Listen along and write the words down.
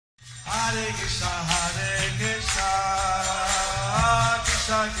Krishna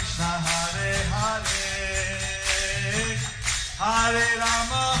Krishna Hare Hare Hare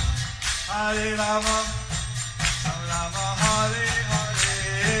Rama Rama Hare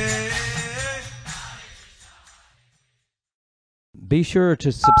Hare. Be sure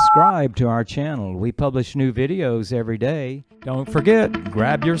to subscribe to our channel. We publish new videos every day. Don't forget,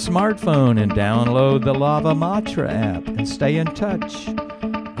 grab your smartphone and download the Lava Matra app and stay in touch.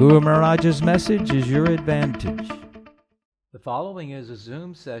 Guru Maharaj's message is your advantage. The following is a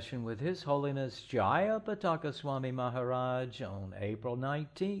Zoom session with His Holiness Jaya Pataka Swami Maharaj on April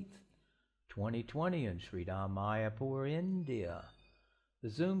 19th, 2020 in Sridham, Mayapur, India.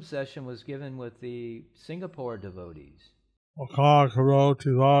 The Zoom session was given with the Singapore devotees. Karoti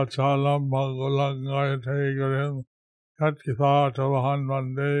Vachalam Mangalangayate Garim Katkithata Vahan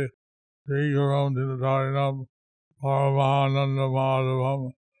Vande Srigaram Dinadarinam Paramananda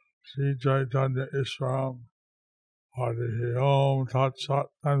Madhavam Sri Chaitanya Ishwaram Hare Om Tat Sat.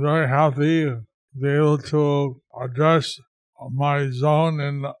 I'm very happy to be able to address my zone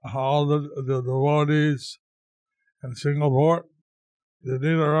and all the devotees in Singapore. They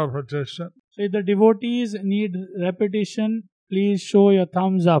need a repetition. So if the devotees need repetition, please show your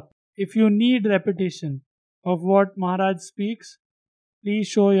thumbs up. If you need repetition of what Maharaj speaks, please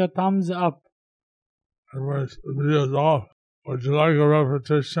show your thumbs up. Everybody's video's off. Would you like a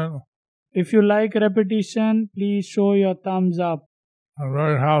repetition? If you like repetition, please show your thumbs up. I'm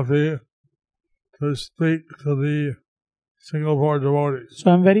very happy to speak to the Singapore devotees.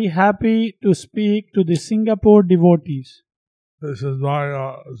 So I'm very happy to speak to the Singapore devotees. This is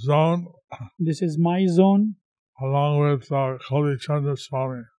my zone. This is my zone. Along with Kavi Chandra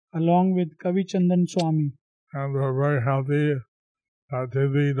Swami. Along with Kavi Chandan Swami. And we're very happy that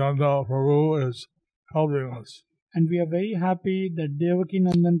Devi Nanda Prabhu is helping us. And we are very happy that Devaki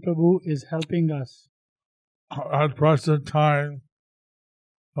Nandan Prabhu is helping us. At present time,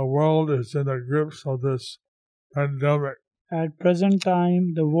 the world is in the grips of this pandemic. At present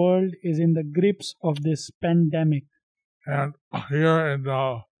time, the world is in the grips of this pandemic. And here in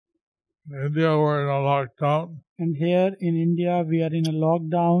India, we're in a lockdown. And here in India, we are in a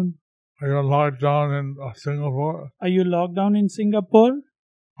lockdown. Are you locked down in Singapore? Are you locked down in Singapore?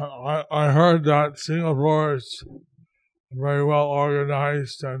 I heard that Singapore is very well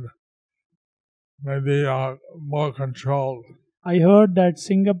organized and maybe more controlled. I heard that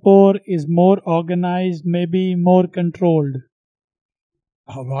Singapore is more organized, maybe more controlled.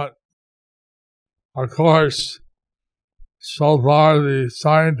 But, of course, so far the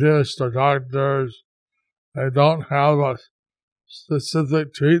scientists, the doctors, they don't have a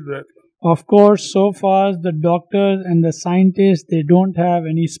specific treatment. Of course, so far the doctors and the scientists, they don't have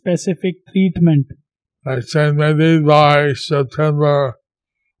any specific treatment. They say maybe by September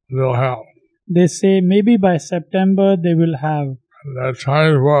they'll have. They say maybe by September they will have. And they're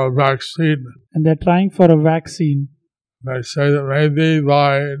trying for a vaccine. And they're trying for a vaccine. They say that maybe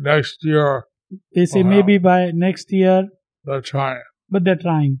by next year. They say maybe by next year. They're trying. But they're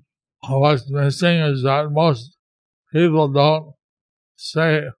trying. What's missing is that most people don't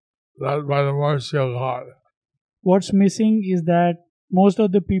say that by the mercy of God. What's missing is that most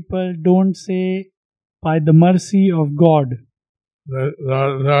of the people don't say by the mercy of God.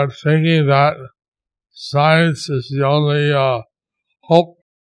 They're thinking that science is the only hope.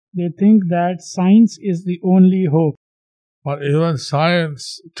 They think that science is the only hope. But even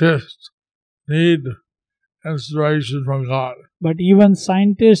scientists need inspiration from God. But even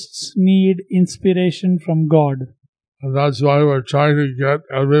scientists need inspiration from God. And that's why we're trying to get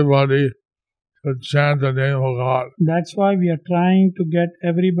everybody to chant the name of God. That's why we are trying to get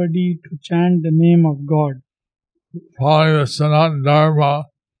everybody to chant the name of God. Following the Sanatana Dharma,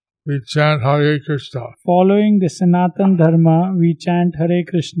 we chant Hare Krishna. Following the Sanatana Dharma, we chant Hare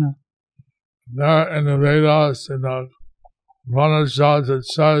Krishna. There in the Vedas, in the Upanishads, it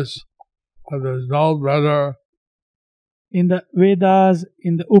says that there's no better. In the Vedas,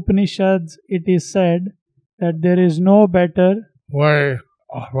 in the Upanishads, it is said that there is no better way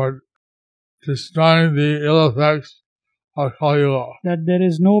of destroying the ill effects of Kali Yuga. That there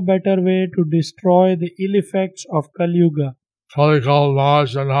is no better way to destroy the ill effects of Kali Yuga. Kali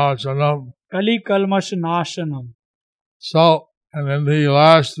Kalmashanashanam. Kali Kalmash Nashanam. So, and in the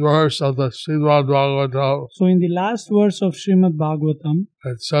last verse of the Srimad Bhagavatam, so in the last verse of Srimad Bhagavatam,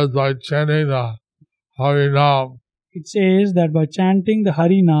 it says by chanting the Harinam, it says that by chanting the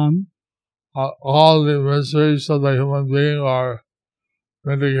Harinam, all the miseries of the human being are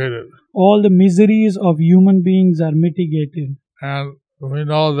mitigated. All the miseries of human beings are mitigated. And we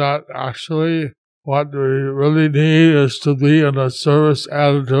know that actually what we really need is to be in a service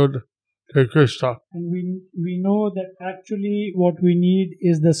attitude to Krishna. And we know that actually what we need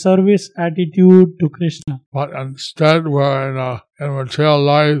is the service attitude to Krishna. But instead, we're in material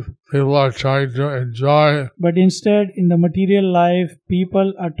life, people are trying to enjoy But instead, in the material life,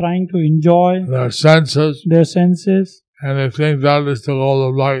 people are trying to enjoy their senses, their senses, and they think that is the goal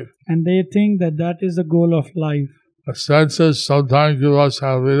of life. and they think that that is the goal of life. The senses sometimes give us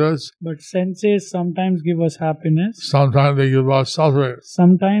happiness, But senses sometimes give us happiness, sometimes they give us suffering.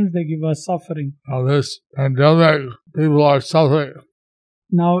 sometimes they give us suffering. Now, this pandemic, people are suffering.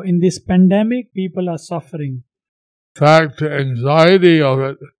 Now, in this pandemic, people are suffering. In fact, the anxiety of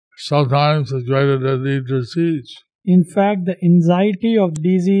it sometimes is greater than the disease. In fact, the anxiety of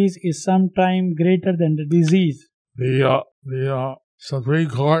disease is sometimes greater than the disease. The Supreme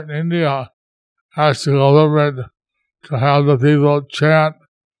Court in India asked the government to have the people chant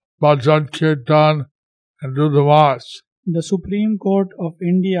Bhajan Kirtan and do the mass. The Supreme Court of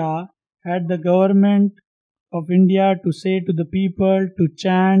India had the government of India to say to the people to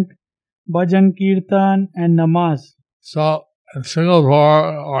chant Bhajan Kirtan and Namaz. So in Singapore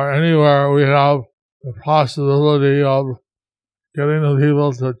or anywhere, we have the possibility of getting the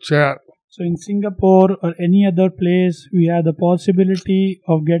people to chant. So in Singapore or any other place, we have the possibility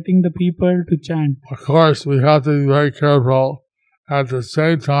of getting the people to chant. Of course, we have to be very careful at the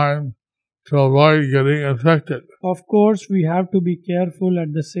same time to avoid getting infected. Of course, we have to be careful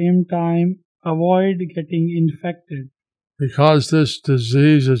at the same time, avoid getting infected. Because this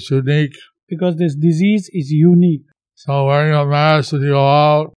disease is unique. Because this disease is unique. So wearing a mask when you go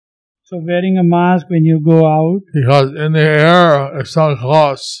out. So wearing a mask when you go out. Because in the air, it's not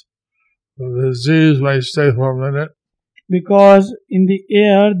close. The disease may stay for a minute. Because in the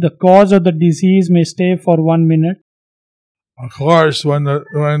air, the cause of the disease may stay for 1 minute. Of course, when the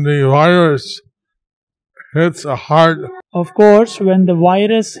virus hits a hard... Of course, when the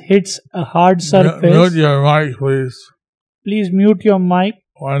virus hits a hard surface... Mute your mic, please. Please mute your mic.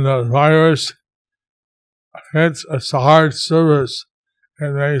 When the virus hits a hard surface,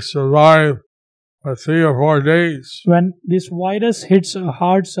 and they survive for 3 or 4 days. When this virus hits a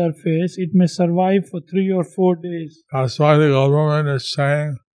hard surface, it may survive for 3 or 4 days. That's why the government is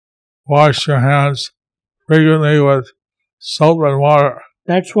saying, wash your hands frequently with soap and water.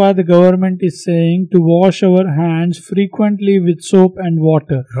 That's why the government is saying to wash our hands frequently with soap and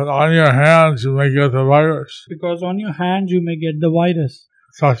water. Because on your hands you may get the virus. Because on your hands you may get the virus.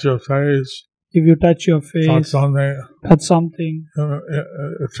 Touch your face. If you touch your face, touch something,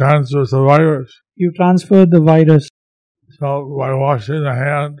 it transfers the virus. You transfer the virus. So by washing the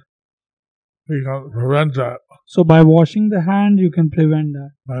hand, we can prevent that. So by washing the hand, you can prevent that.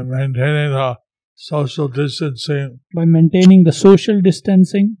 By maintaining the social distancing. By maintaining the social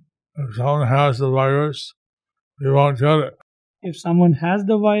distancing. If someone has the virus, we won't get it. If someone has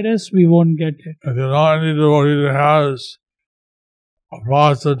the virus, we won't get it. If you know any devotee that has a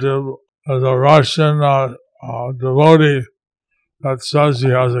positive, as a Russian devotee that says he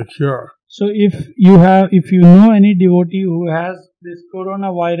has a cure. So if you know any devotee who has this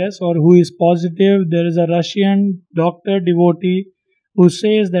coronavirus or who is positive, there is a Russian doctor devotee who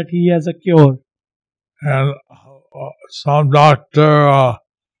says that he has a cure. And some doctor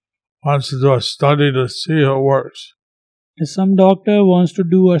wants to do a study to see how it works. Some doctor wants to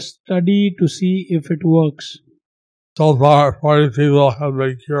do a study to see if it works. So far, 40 people have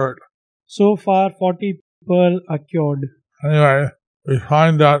been cured. So far, 40 people are cured. Anyway, we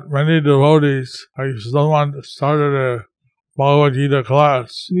find that many devotees, like someone started a Bhagavad Gita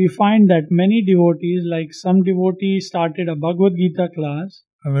class. We find that many devotees, like some devotees started a Bhagavad Gita class.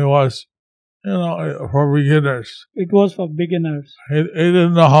 And it was, for beginners. It was for beginners. He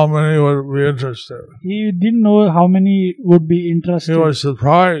didn't know how many would be interested. He didn't know how many would be interested. He was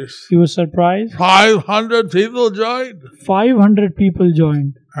surprised. 500 people joined. 500 people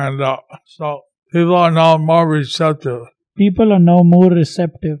joined. And so people are now more receptive. People are now more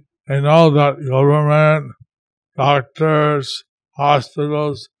receptive. They know that government, doctors,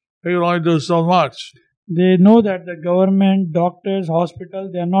 hospitals, they can only do so much. They know that the government, doctors,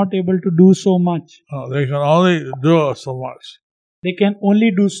 hospitals, they are not able to do so much. They can only do so much. They can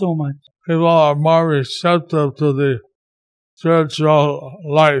only do so much. People are more receptive to the spiritual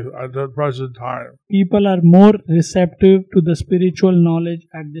life at the present time. People are more receptive to the spiritual knowledge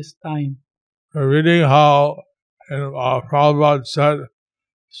at this time. We're reading how Prabhupada said,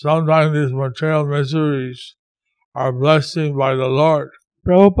 sometimes these material miseries are blessings by the Lord.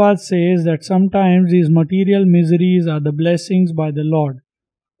 Prabhupada says that sometimes these material miseries are the blessings by the Lord.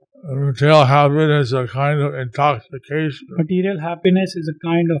 Material happiness is a kind of intoxication. Material happiness is a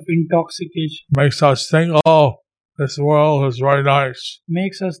kind of intoxication. Makes us think, this world is very nice.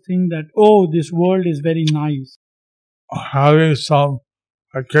 makes us think that, oh, this world is very nice. Having some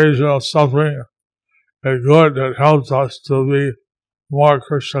occasional suffering is good. It helps us to be more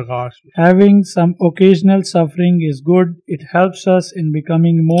Krishna conscious. Having some occasional suffering is good. It helps us in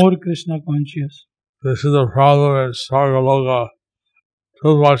becoming more Krishna conscious. This is the problem in Sargaloka.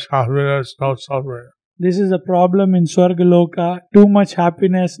 Too much happiness, no suffering. This is a problem in Swargaloka. Too much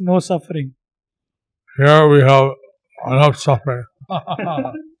happiness, no suffering. Here we have enough suffering.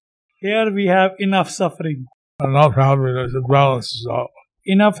 Here we have enough suffering. Enough happiness, it balances out.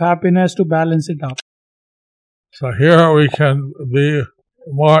 Enough happiness to balance it up. So here we can be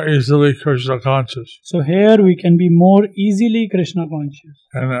more easily Krishna conscious. So here we can be more easily Krishna conscious.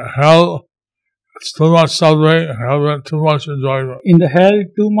 And in hell, it's too much suffering, heaven, too much enjoyment. In the hell,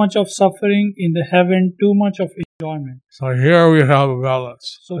 too much of suffering. In the heaven, too much of enjoyment. So here we have a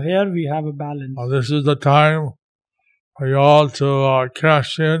balance. So here we have a balance. Now this is the time for you all to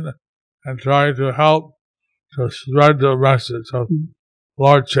cash in and try to help to spread the message of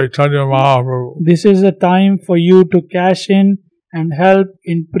Lord Chaitanya Mahaprabhu. This is the time for you to cash in and help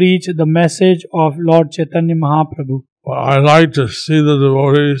in preach the message of Lord Chaitanya Mahaprabhu. Well, I like to see the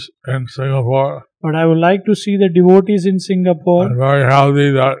devotees in Singapore. But I would like to see the devotees in Singapore. I'm very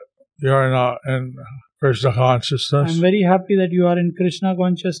happy that you're in Krishna consciousness. I'm very happy that you are in Krishna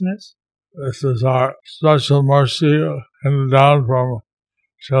consciousness. This is our special mercy handed down from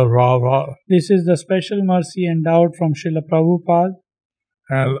Srila Prabhupada. This is the special mercy endowed from Srila Prabhupada.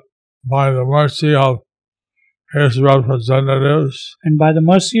 And by the mercy of his representatives, And by the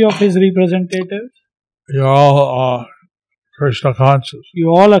mercy of his representatives, you're all Krishna conscious. you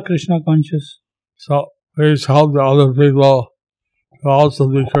all are Krishna conscious. So please help the other people to also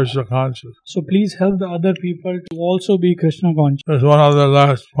be Krishna conscious. So please help the other people to also be Krishna conscious. There's one other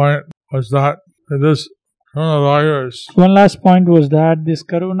last point was that this coronavirus One last point was that this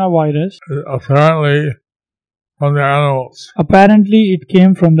coronavirus, is apparently from the animals. apparently it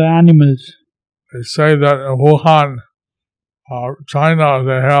came from the animals. They say that in Wuhan, China,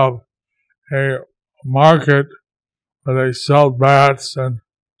 they have a market where they sell bats and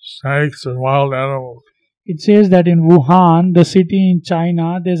snakes and wild animals. It says that in Wuhan, the city in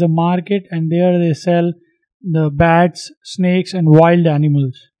China, there's a market and there they sell the bats, snakes and wild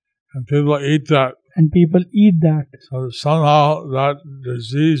animals. And people eat that. And people eat that. So somehow that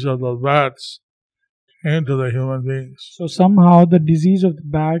disease of the bats came to the human beings. So somehow the disease of the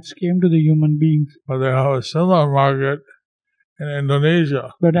bats came to the human beings. But they have a similar market in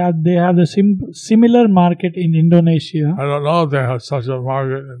Indonesia. But they have the similar market in Indonesia. I don't know if they have such a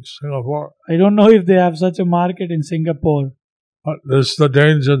market in Singapore. I don't know if they have such a market in Singapore. But there's the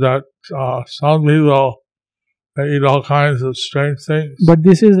danger that some people, they eat all kinds of strange things. But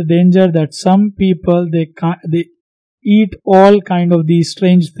this is the danger that some people, they eat all kind of these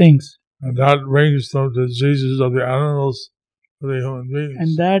strange things. And that brings the diseases of the animals to the human beings.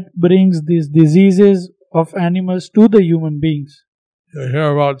 And that brings these diseases of animals to the human beings. You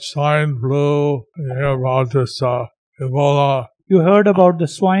hear about swine flu, you hear about this Ebola. You heard about the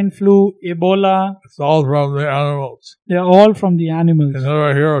swine flu, Ebola. It's all from the animals. They are all from the animals. You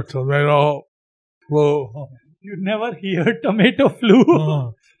never hear of tomato flu, You never hear tomato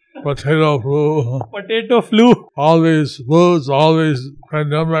flu, potato flu. potato flu. All these flus, all these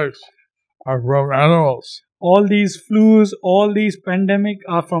pandemics are from animals. All these flus, all these pandemic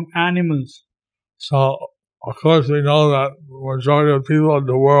are from animals. So, of course, we know that the majority of people in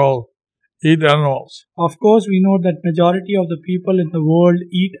the world eat animals. Of course, we know that majority of the people in the world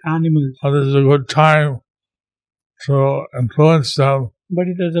eat animals. So this is a good time to influence them But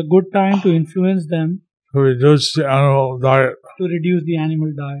it is a good time to influence them to reduce the animal diet. to reduce the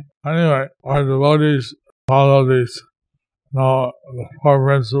animal diet. Anyway, our devotees follow these the 4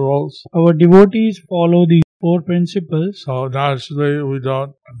 principles. Our devotees follow these 4 principles. So naturally,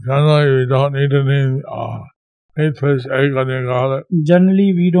 generally we don't eat any meat, fish, egg, onion, garlic.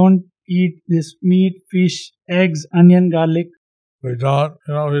 Generally, we don't eat this meat, fish, eggs, onion, garlic. We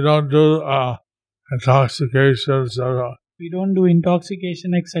don't do intoxication, etc. We don't do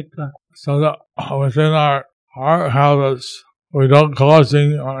intoxication, etc. So that within our habits, we don't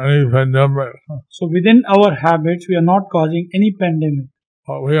causing any pandemic. So within our habits, we are not causing any pandemic,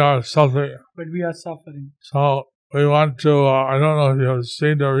 But we are suffering. but we are suffering. So we want to, I don't know if you have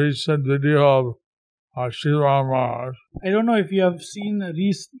seen the recent video of Shivaram Maharaj. I don't know if you have seen the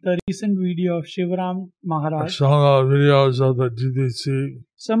recent video of Shivaram Maharaj. Some of the videos of the GDC.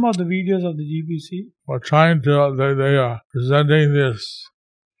 Some of the videos of the GBC. We're trying to, they are presenting this.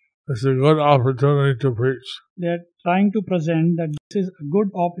 It's a good opportunity to preach. They are trying to present that this is a good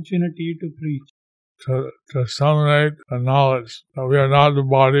opportunity to preach. to disseminate the knowledge that we are not the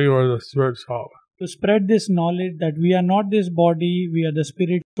body or the spirit soul. To spread this knowledge that we are not this body, we are the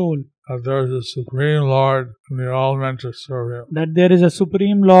spirit soul. That there is a Supreme Lord and we are all meant to serve Him. That there is a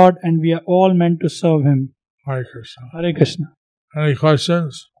Supreme Lord and we are all meant to serve Him. Hare Krishna. Hare Krishna. Any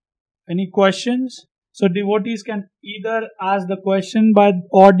questions? Any questions? So devotees can either ask the question by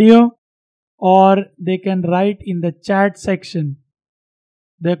audio or they can write in the chat section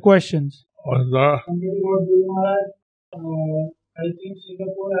their questions. Was there? I think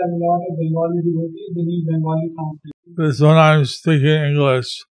Singapore has a lot of Bengali devotees. They need Bengali translation. This when I'm speaking English,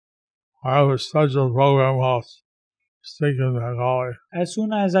 I have a special program called Speak in Bengali. As soon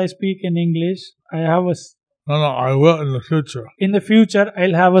as I speak in English, I have a... No, I will in the future. In the future,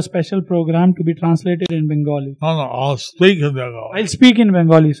 I'll have a special program to be translated in Bengali. No, I'll speak in Bengali. I'll speak in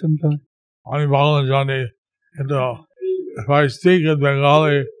Bengali sometime. If I speak in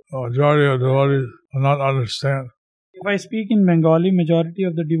Bengali, the majority of devotees will not understand. If I speak in Bengali, majority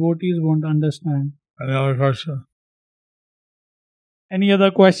of the devotees won't understand. Any other question? Any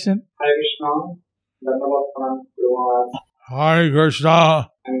other question? Hare Krishna. ধন্যবাদ প্রণাম গুরুমহারাজ। Hare Krishna.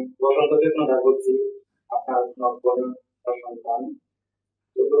 আমি বসন্ত চেতনা বলছি, আপনার নবম সন্তান।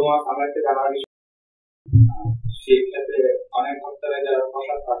 তো গুরুমহারাজ, আমার একটা জানার বিষয়, সেই ক্ষেত্রে অনেক ভক্তরা যারা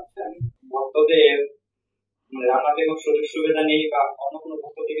প্রসাদ পাচ্ছেন, ভক্তদের রান্নাতে কোনো সুযোগ সুবিধা নেই বা অন্য কোনো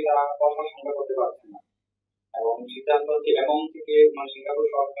ভক্ত থেকে তারা প্রসাদ সংগ্রহ করতে পারছেন না, এবং সিদ্ধান্ত হচ্ছে এবং থেকে সিঙ্গাপুর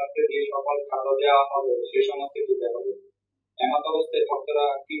সরকারকে যে সকল খাদ্য দেওয়া হবে সেই সমস্ত দিতে হবে। এমত অবস্থায় ভক্তরা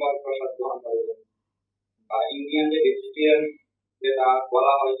কিভাবে প্রসাদ গ্রহণ করবেন? বা ইন্ডিয়ান যে ভেজিটেরিয়ান যেটা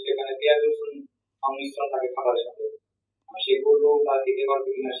বলা হয় সেখানে পেঁয়াজ রসুন সংমিশ্রণ থাকে খাবারের সাথে, সেগুলো তারা দিতে পারবে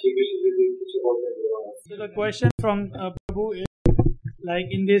কিনা সেই বিষয়ে যদি কিছু বলতে পারেন। So the question from Prabhu is, like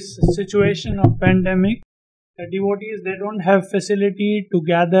in this situation of pandemic, the devotees, they don't have facility to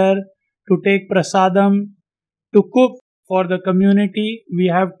gather, to take prasadam, to cook for the community. We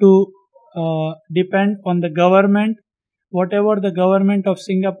have to depend on the government. Whatever the government of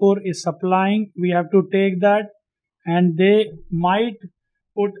Singapore is supplying, we have to take that, and they might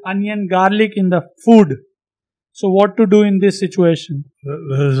put onion garlic in the food. So what to do in this situation?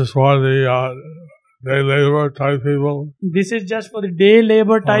 This is for the day labor type people. This is just for the day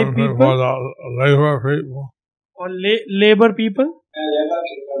labor type For people the labor people. or labor people?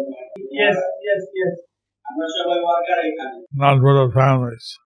 Yes. আমরা সবাই worker এখানে, Not for the families.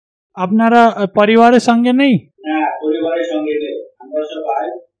 আপনারা পরিবারের সঙ্গে নেই? না পরিবারের সঙ্গে নেই, আমরা সবাই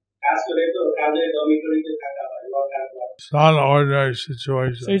কাজ করে, তো কাজে ডমিটরিতে থাকা হয়, worker. It's not an ordinary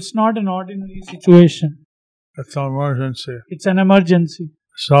situation. So it's not an ordinary situation. It's an emergency. It's an emergency.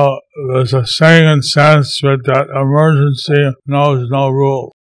 So there's a saying in Sanskrit that emergency knows no rule.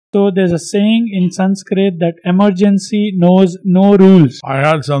 So there's a saying in Sanskrit that emergency knows no rules. I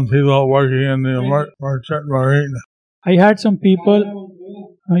had some people working in the merchant marine. I had some people.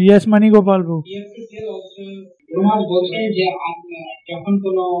 Yes, Mani Gopal Bhu. বলছেন যে যখন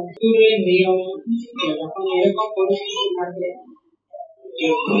কোনো পুরের নিয়ম, যখন এরকম পরিস্থিতি থাকে,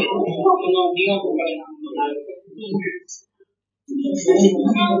 কোনো নিয়ম করে না,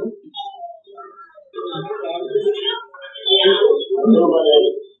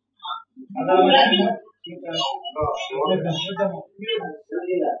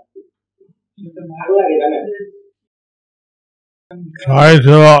 I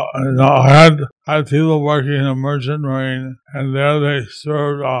had people working in a merchant marine, and there they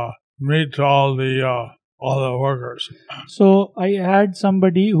served meat to all the workers. So I had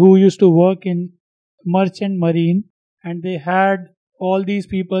somebody who used to work in merchant marine, and they had all these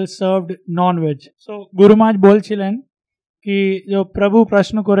people served non-veg. So Guru Maharaj বলছিলেন কি যে প্রভু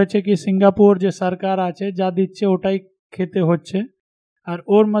প্রশ্ন করেছে কি Singapore যে সরকার আছে যা দিচ্ছে ওটাই খেতে হচ্ছে, আর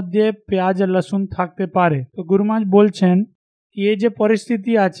ওর মধ্যে পেঁয়াজ আর লসুন থাকতে পারে। তো গুরু মহারাজ বলছেন এই যে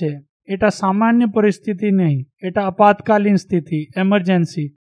পরিস্থিতি আছে এটা সামান্য পরিস্থিতি নেই, এটা আপাতকালীন স্থিতি, এমার্জেন্সি।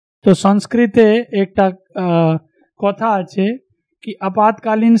 তো সংস্কৃতে একটা কথা আছে কি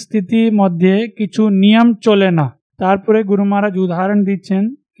আপাতকালীন স্থিতির মধ্যে কিছু নিয়ম চলে না। তারপরে গুরু মহারাজ উদাহরণ দিচ্ছেন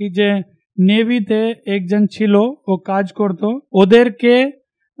কি যে নেভিতে একজন ছিল, ও কাজ করতো, ওদেরকে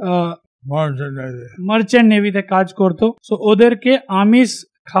মার্চেন্ট নেভিতে কাজ করতো, সো ওদেরকে আমিষ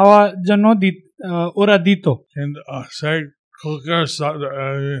খাওয়ার জন্য ওরা দিত।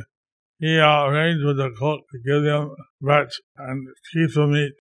 He arranged with the cook to give them veg and keep the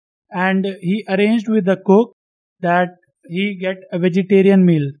meat. And he arranged with the cook that he get a vegetarian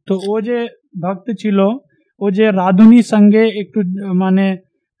meal. তো ও যে ভক্ত ছিল, ও যে রাধুনির সঙ্গে একটু মানে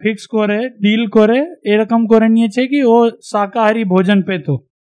ফিক্স করে ডিল করে এরকম করে নিয়েছে কি ও শাকাহারি ভোজন পেত,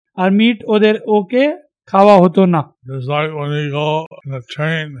 আর মিট ওকে খাওয়া হতো না। Just like when we go in the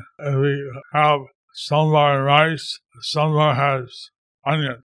train, we have sambar and rice. Sambar has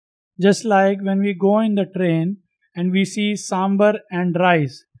onion. Just like when we go in the train and we see sambar and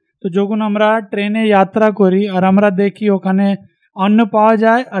rice, তো যখন আমরা ট্রেনে যাত্রা করি আর আমরা দেখি ওখানে অন্ন পাওয়া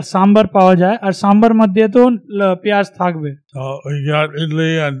যায় আর সাম্বার পাওয়া যায় আর সাম্বার মধ্যে তো পেঁয়াজ থাকবে, So we got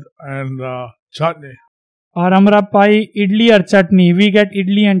idli and chutney. আর আমরা পাই ইডলি আর চাটনি, we get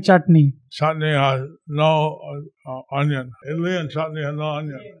idli and chutney. Chutney has no onion. Idli and chutney has no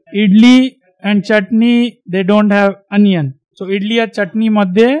onion. Idli and chutney, they don't have onion. So idli আর চাটনি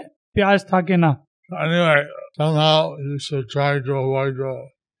মধ্যে পেঁয়াজ থাকে না. Anyway, somehow you should try to avoid the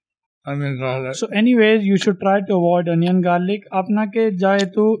onion garlic. So anyways, you should try to avoid onion garlic. আপনাকে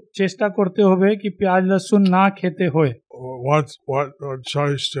যেহেতু চেষ্টা করতে হবে কি পেঁয়াজ লসুন না খেতে হয়. What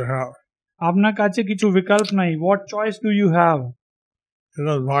choice to have? আপনার কাছে কিছু বিকল্প নাই. What choice do you have? You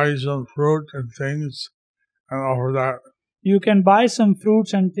can buy some fruit and things and offer that. You can buy some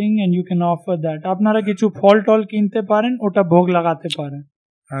fruits and thing and you can offer that. আপনারা কিছু ফল টল কিনতে পারেন, ওটা ভোগ লাগাতে পারেন.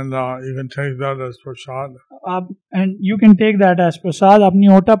 And you can take that as prasad. And you can take that as prasad. আপনি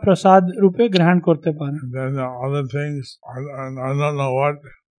ওটা প্রসাদ রূপে গ্রহণ করতে পারেন. And then other things, I don't know what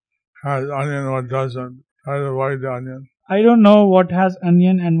has onion, what doesn't. Try to avoid the onion. I don't know what has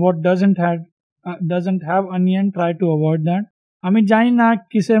onion and what doesn't have onion. Try to avoid that. আমি জানি না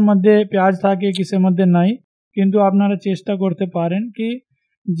কিসের মধ্যে পেঁয়াজ থাকে কিসের মধ্যে নাই, কিন্তু আপনারা চেষ্টা করতে পারেন কি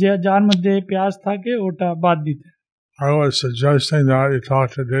যার মধ্যে পেঁয়াজ থাকে ওটা বাদ দিতে. I was suggesting that you talk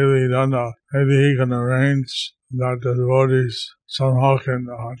to Devotees. Maybe he can arrange that the devotees somehow can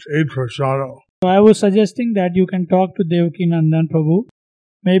eat prasada. So I was suggesting that you can talk to Devaki Nandan Prabhu.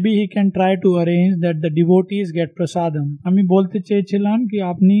 Maybe he can try to arrange that the devotees get prasadam. আমি বলতে চেয়েছিলাম কি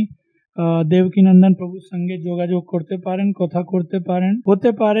আপনি দেবকী নন্দন প্রভুর সঙ্গে যোগাযোগ করতে পারেন, কথা করতে পারেন, হতে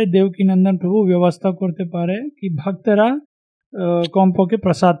পারে দেবকী নন্দন প্রভু ব্যবস্থা করতে পারে কি ভক্তরা কমপক্ষে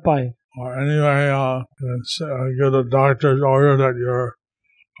প্রসাদ পায়. Or anyway, get a doctor's order that you're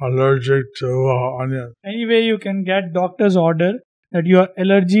allergic to onions. Anyway, you can get doctor's order that you are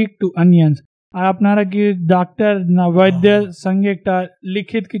allergic to onions. আর আপনারা কি ডাক্তার না বৈদ্যের সঙ্গে একটা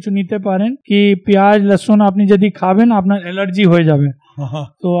লিখিত কিছু নিতে পারেন কি পেঁয়াজ লসুন আপনি যদি খাবেন আপনার অ্যালার্জি হয়ে যাবে,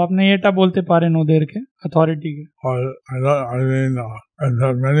 তো আপনি এটা বলতে পারেন ওদেরকে, অথরিটিকে. I mean, and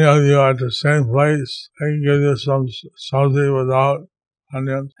many of you are at the same place. They can give you something without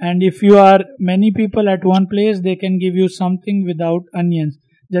onions. And if you are many people at one place, they can give you something without onions.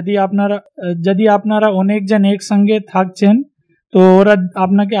 যদি আপনারা অনেকজন একসঙ্গে থাকছেন তো ওরা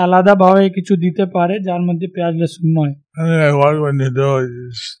আপনাকে আলাদা ভাবে কিছু দিতে পারে যার মধ্যে পেঁয়াজ লসুন নয়. Anyway, what you do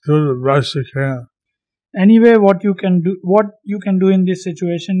is do the best you can. Anyway, what you can do in this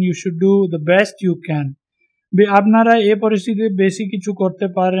situation, you should do the best you can. আপনারা এই পরিস্থিতিতে বেশি কিছু করতে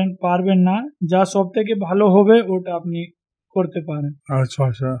পারবেন না, যা সব থেকে ভালো হবে ওটা আপনি করতে পারেন.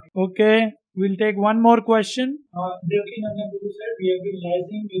 আচ্ছা. Okay, we'll take one more question. Devaki Nandan Prabhu said we have been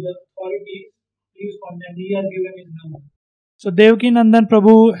liaising with the authorities. Please contact. He has given his number. So Devaki Nandan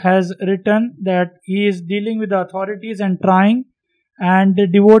Prabhu has written that he is dealing with the authorities and trying, and the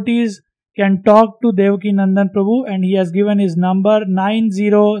devotees can talk to Devaki Nandan Prabhu, and he has given his number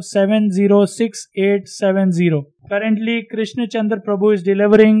 90706870. Currently, Krishna Chandra Prabhu is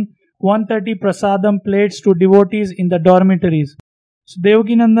delivering 130 prasadam plates to devotees in the dormitories. So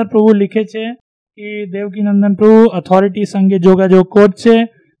Devaki Nandan Prabhu লিখেছে কি Devaki Nandan Prabhu authority সঙ্গে যোগাযোগ করছে,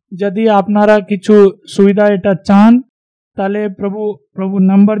 যদি আপনারা কিছু সুবিধা এটা চান তাহলে প্রভু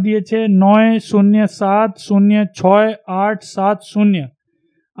নাম্বার দিয়েছে 9070068870.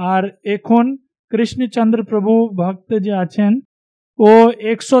 আর এখন কৃষ্ণচন্দ্র প্রভু ভক্ত যে আছেন ও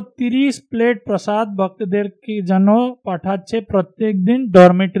 130 প্লেট প্রসাদ ভক্তদের কি জন্য পাঠাচ্ছে প্রত্যেক দিন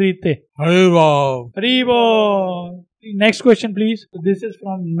ডরমেটরিতে. হরিবল. Next question please. This is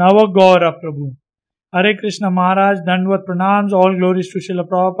from Navagora Prabhu. Hare Krishna Maharaj, Dandvat Pranams, all glories to Srila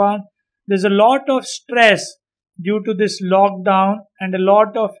Prabhupada. There's a lot of stress due to this lockdown and a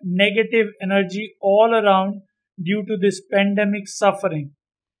lot of negative energy all around due to this pandemic suffering.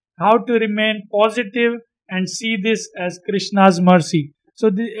 How to remain positive and see this as Krishna's mercy. So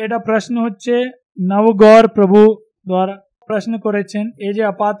এটা প্রশ্ন হচ্ছে নবগৌর প্রভু দ্বারা প্রশ্ন করেছেন, এই যে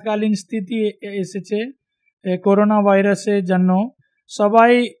আপাতকালীন স্থিতি এসেছে করোনা ভাইরাসের জন্য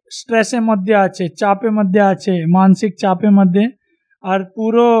সবাই স্ট্রেসের মধ্যে আছে, চাপের মধ্যে আছে, মানসিক চাপের মধ্যে, আর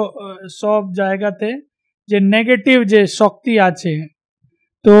পুরো সব জায়গাতে যে নেগেটিভ যে শক্তি আছে,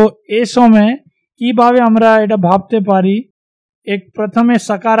 তো এই সময় কিভাবে আমরা এটা ভাবতে পারি, এক প্রথমে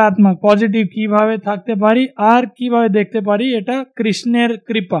সকারাত্মক পজিটিভ কিভাবে থাকতে পারি আর কিভাবে দেখতে পারি এটা কৃষ্ণের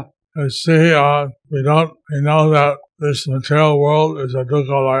কৃপা. We know that this material world is a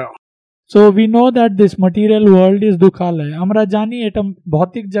dukhalaya. So we know that this material world is dukhalaya. আমরা জানি এটা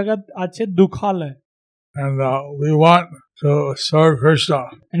ভৌতিক জগৎ আছে দুঃখালয়. And we want to serve Krishna.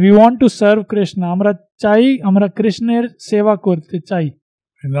 And we want to serve Krishna. আমরা চাই আমরা কৃষ্ণের সেবা করতে চাই।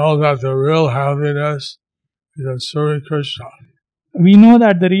 We know that the real happiness is in serving Krishna. We know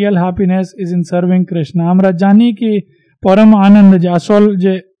that the real happiness is in serving Krishna. আমরা জানি কি পরম আনন্দ যে আসল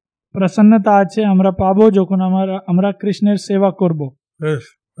যে প্রসন্নতা আছে আমরা পাবো যখন আমরা কৃষ্ণের সেবা করব। This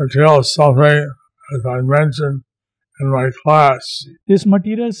material suffering, as I mentioned in my class, This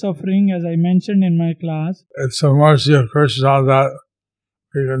material suffering, as I mentioned in my class, it's the mercy of Krishna that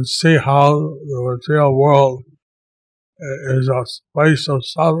we can see how the material world is a place of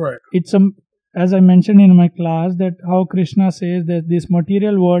suffering. it's as I mentioned in my class, that how Krishna says that this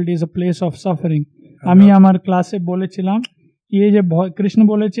material world is a place of suffering. আমি আমার ক্লাসে বলেছিলাম কি এই যে কৃষ্ণ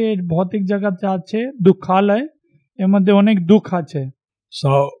বলেছে ভৌতিক জগৎ আছে দুঃখালয়, এর মধ্যে অনেক দুঃখ আছে।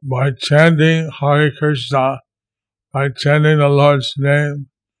 So by chanting Hare Krishna, by chanting the Lord's name,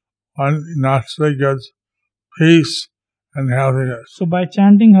 one naturally gets peace and happiness. So by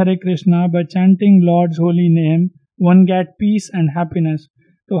chanting Hare Krishna, by chanting Lord's holy name, one get peace and happiness.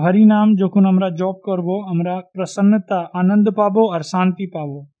 তো হরি নাম যখন আমরা জপ করব আমরা প্রসন্নতা আনন্দ পাবো আর শান্তি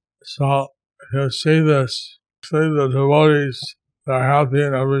পাবো। So you see this, see the devotees that are happy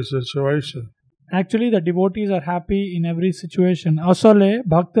in every situation. Actually, the devotees are happy in every situation. আসলে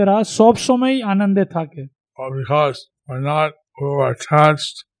ভক্তরা সব সময় আনন্দে থাকে। Well, because we're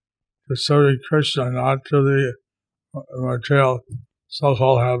attached to serving Krishna, not to the material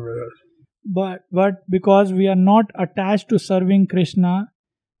so-called happiness. But because we are not attached to serving Krishna,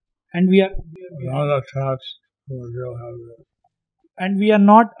 and we are Not attached to material happiness. and we are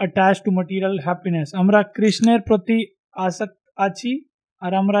not attached to material happiness. আমরা কৃষ্ণের প্রতি আসক্ত আছি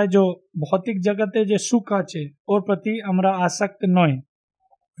আর আমরা যে ভৌতিক জগতে যে সুখ আছে ওর প্রতি আমরা আসক্ত নই।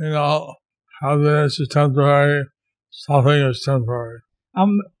 You know, happiness is temporary, suffering is temporary.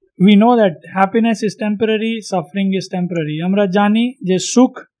 We know that happiness is temporary, suffering is temporary. আমরা জানি যে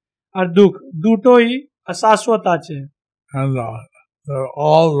সুখ আর দুঃখ দুটোই অশাশ্বত আছে। And they're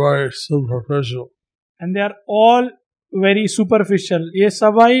all very superficial. And they are all very superficial. ये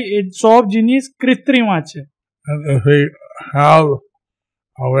सबाई सब जिनिस कृत्रिम আছে। And if we have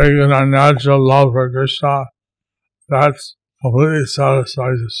awakened our natural love for Krishna, that's completely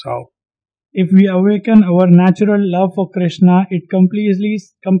satisfies itself. If we awaken our natural love for Krishna, it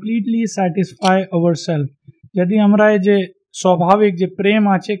completely satisfy ourselves. यदि हमरा যে স্বাভাবিক যে প্রেম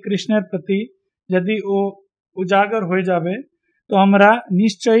আছে কৃষ্ণের প্রতি যদি ও উজাগর হয়ে যাবে তো আমরা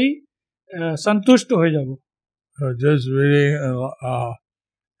নিশ্চয়ই সন্তুষ্ট হয়ে যাব। Just reading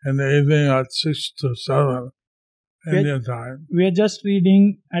in the evening at 6 to 7 Indian time. We are just reading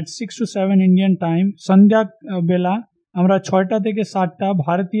at 6 to 7 Indian time. সন্ধ্যা বেলা আমরা 6টা থেকে 7টা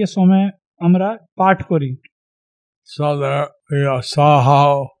ভারতীয় সময় আমরা পাঠ করি। So there we saw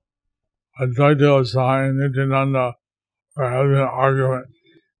how Advaita Gosai and Nityananda were having an argument.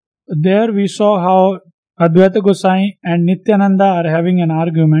 There we saw how Advaita Gosai and Nityananda are having an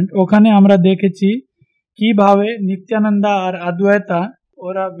argument. ওখানে আমরা দেখেছি কিভাবে নিত্যানন্দা আর অদ্বৈতা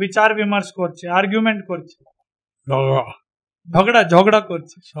ওরা বিচার বিমর্শ করছে, আর্গুমেন্ট করছে, ঝগড়া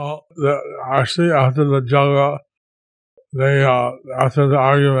করছে। So actually after the jagra, after the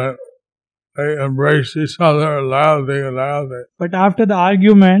argument, they embraced each other, laughing and laughing. But after the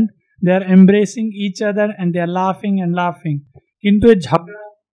argument, they are embracing each other and they are laughing and laughing.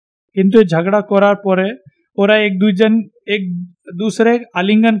 কিন্তু ঝগড়া করার পরে ওরা এক दूसरे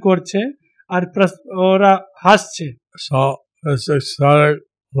আলিঙ্গন করছে আর ওরা হাসছে। So this ecstatic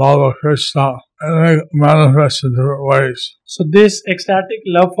love of Krishna manifests in different ways. So this ecstatic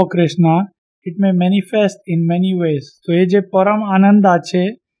love for Krishna, it may manifest in many ways. তো এই যে পরম আনন্দ আছে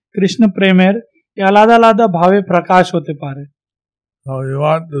কৃষ্ণ প্রেমের এ আলাদা আলাদা ভাবে প্রকাশ হতে পারে। So you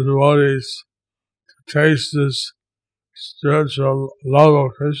want the devotees to taste this spiritual love of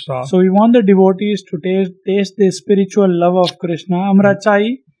Krishna. So we want the devotees to taste the spiritual love of Krishna. আমরা চাই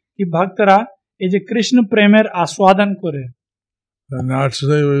কি ভক্তরা এই যে কৃষ্ণ প্রেমের আস্বাদন করে। And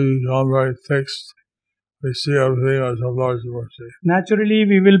naturally we become very fixed. We see everything as the Lord's mercy. Naturally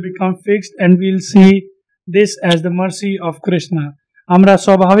we will become fixed and we will see this as the mercy of Krishna. আমরা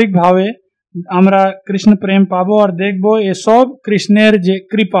স্বাভাবিক ভাবে আমরা কৃষ্ণ প্রেম পাবো আর দেখবো এসব কৃষ্ণের যে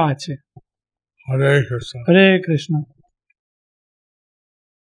কৃপা আছে। Hare Krishna. Hare Krishna.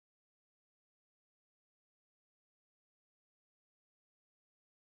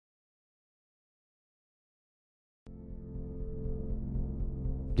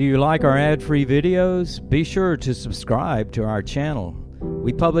 Do you like our ad-free videos? Be sure to subscribe to our channel.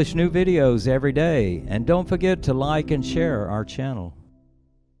 We publish new videos every day, and don't forget to like and share our channel.